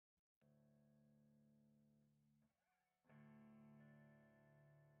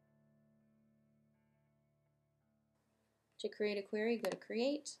To create a query, go to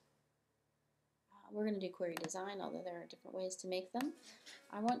Create. We're going to do query design, although there are different ways to make them.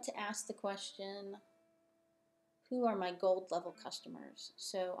 I want to ask the question, who are my gold level customers?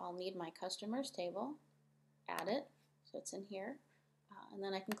 So I'll need my customers table, add it, so it's in here, and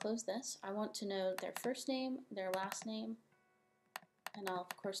then I can close this. I want to know their first name, their last name, and I'll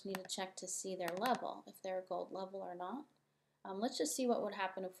of course need to check to see their level, if they're a gold level or not. Let's just see what would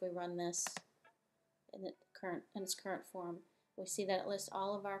happen if we run this in its current form. We see that it lists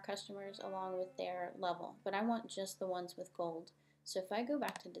all of our customers along with their level, but I want just the ones with gold. So if I go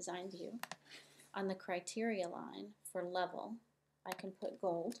back to Design View, on the criteria line for level, I can put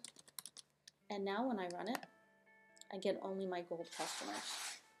gold, and now when I run it, I get only my gold customers.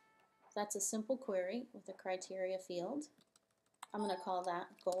 That's a simple query with a criteria field. I'm going to call that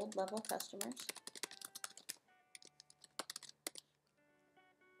gold level customers.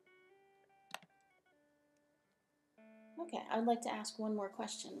 Okay, I'd like to ask one more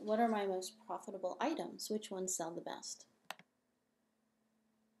question. What are my most profitable items? Which ones sell the best?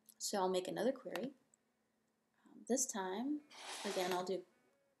 So I'll make another query. This time, again, I'll do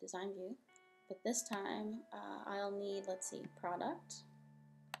Design View, but this time I'll need, let's see, product,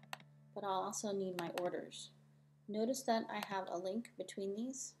 but I'll also need my orders. Notice that I have a link between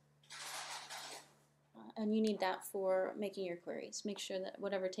these, and you need that for making your queries. Make sure that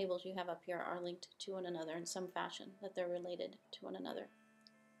whatever tables you have up here are linked to one another in some fashion, that they're related to one another.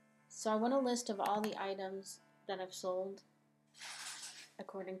 So I want a list of all the items that I've sold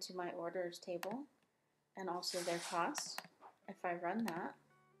according to my orders table, and also their costs. If I run that,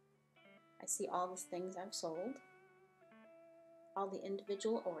 I see all the things I've sold, all the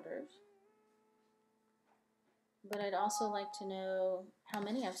individual orders, but I'd also like to know how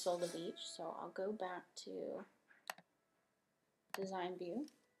many I've sold of each, so I'll go back to Design View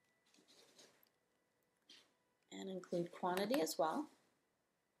and include quantity as well.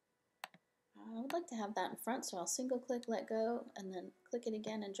 I would like to have that in front, so I'll single click, let go, and then click it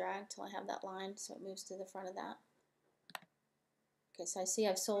again and drag till I have that line so it moves to the front of that. Okay, so I see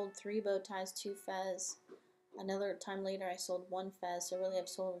I've sold 3 bow ties, 2 fez. Another time later I sold 1 fez, so really I've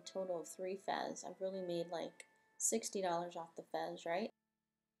sold a total of 3 fez. I've really made like $60 off the fez, right?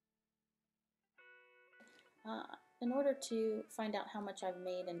 In order to find out how much I've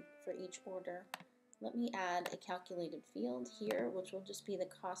made for each order, let me add a calculated field here, which will just be the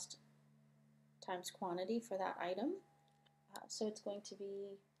cost times quantity for that item. So it's going to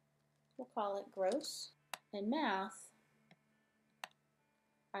be, we'll call it gross. In math,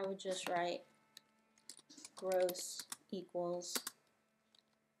 I would just write gross equals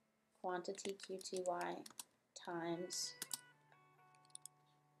quantity QTY times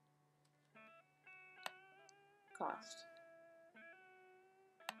cost.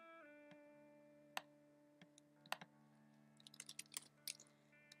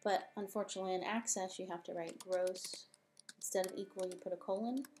 But unfortunately in Access you have to write gross. Instead of equal you put a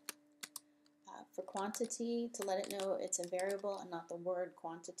colon. For quantity, to let it know it's a variable and not the word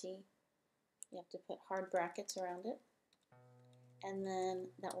quantity, you have to put hard brackets around it. And then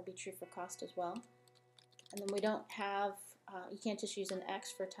that will be true for cost as well. And then we don't have, you can't just use an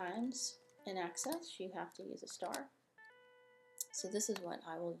X for times in Access, you have to use a star. So this is what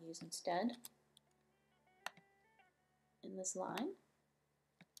I will use instead in this line.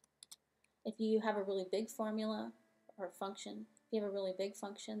 If you have a really big formula or function, if you have a really big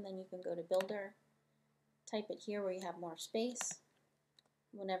function, then you can go to Builder, type it here where you have more space.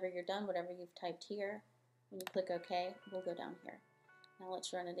 Whenever you're done, whatever you've typed here, when you click OK, we'll go down here. Now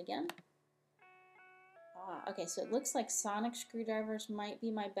let's run it again. Okay, so it looks like sonic screwdrivers might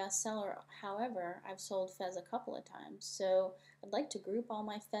be my best seller. However, I've sold fez a couple of times, so I'd like to group all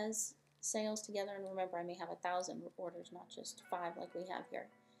my fez sales together, and remember I may have 1,000 orders, not just 5 like we have here.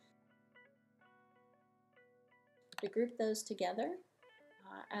 To group those together,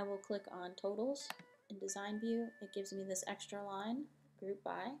 I will click on Totals in Design View. It gives me this extra line, Group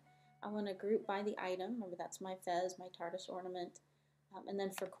By. I want to group by the item. Remember, that's my fez, my TARDIS ornament. And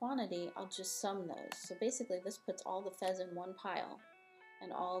then for quantity, I'll just sum those. So basically, this puts all the fez in one pile,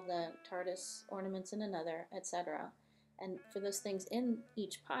 and all the TARDIS ornaments in another, etc. And for those things in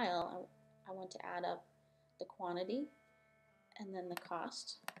each pile, I want to add up the quantity and then the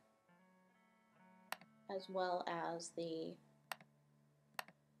cost, as well as the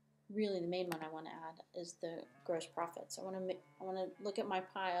main one I want to add is the gross profit. So I want to look at my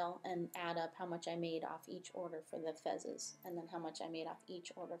pile and add up how much I made off each order for the fezes, and then how much I made off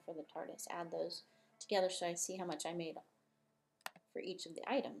each order for the TARDIS. Add those together so I see how much I made for each of the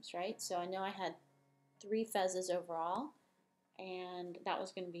items, right? So I know I had 3 fezes overall, and that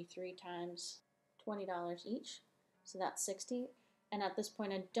was going to be 3 times $20 each. So that's 60. And at this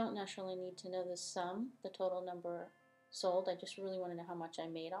point, I don't necessarily need to know the sum, the total number sold. I just really want to know how much I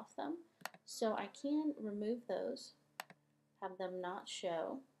made off them. So I can remove those, have them not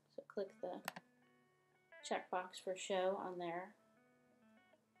show. So click the checkbox for show on there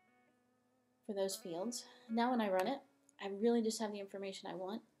for those fields. Now when I run it, I really just have the information I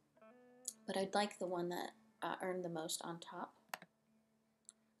want, but I'd like the one that earned the most on top.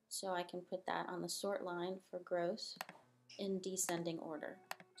 So I can put that on the sort line for gross in descending order.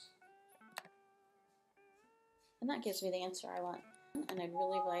 And that gives me the answer I want. And I'd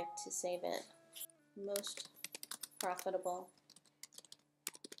really like to save it most profitable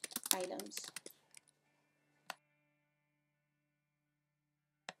items.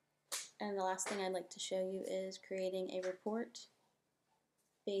 And the last thing I'd like to show you is creating a report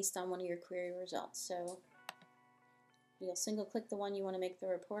based on one of your query results. So you'll single click the one you want to make the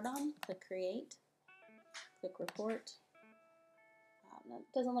report on, click create, click report.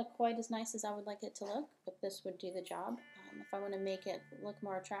 It doesn't look quite as nice as I would like it to look, but this would do the job. If I want to make it look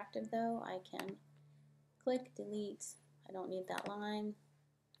more attractive though, I can click delete. I don't need that line,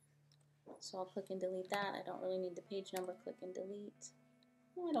 so I'll click and delete that. I don't really need the page number, click and delete.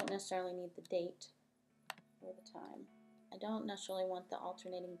 I don't necessarily need the date or the time. I don't necessarily want the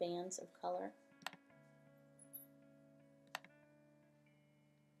alternating bands of color.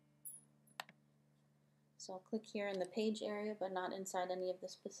 So I'll click here in the page area, but not inside any of the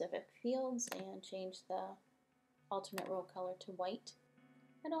specific fields, and change the alternate row color to white.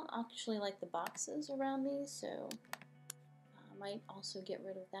 I don't actually like the boxes around these, so I might also get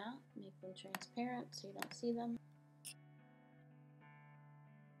rid of that, make them transparent so you don't see them.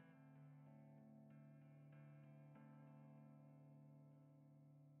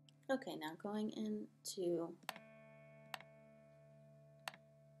 Okay, now going into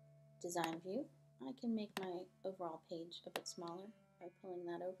design view, I can make my overall page a bit smaller by pulling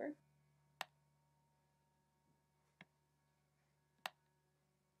that over.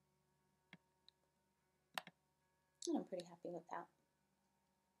 And I'm pretty happy with that.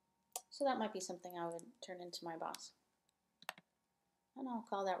 So that might be something I would turn into my boss. And I'll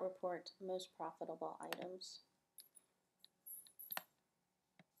call that report most profitable items.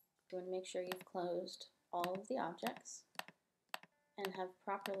 You want to make sure you've closed all of the objects and have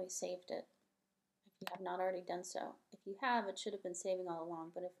properly saved it if you have not already done so. If you have, it should have been saving all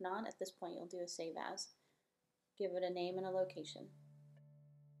along, but if not, at this point you'll do a save as. Give it a name and a location.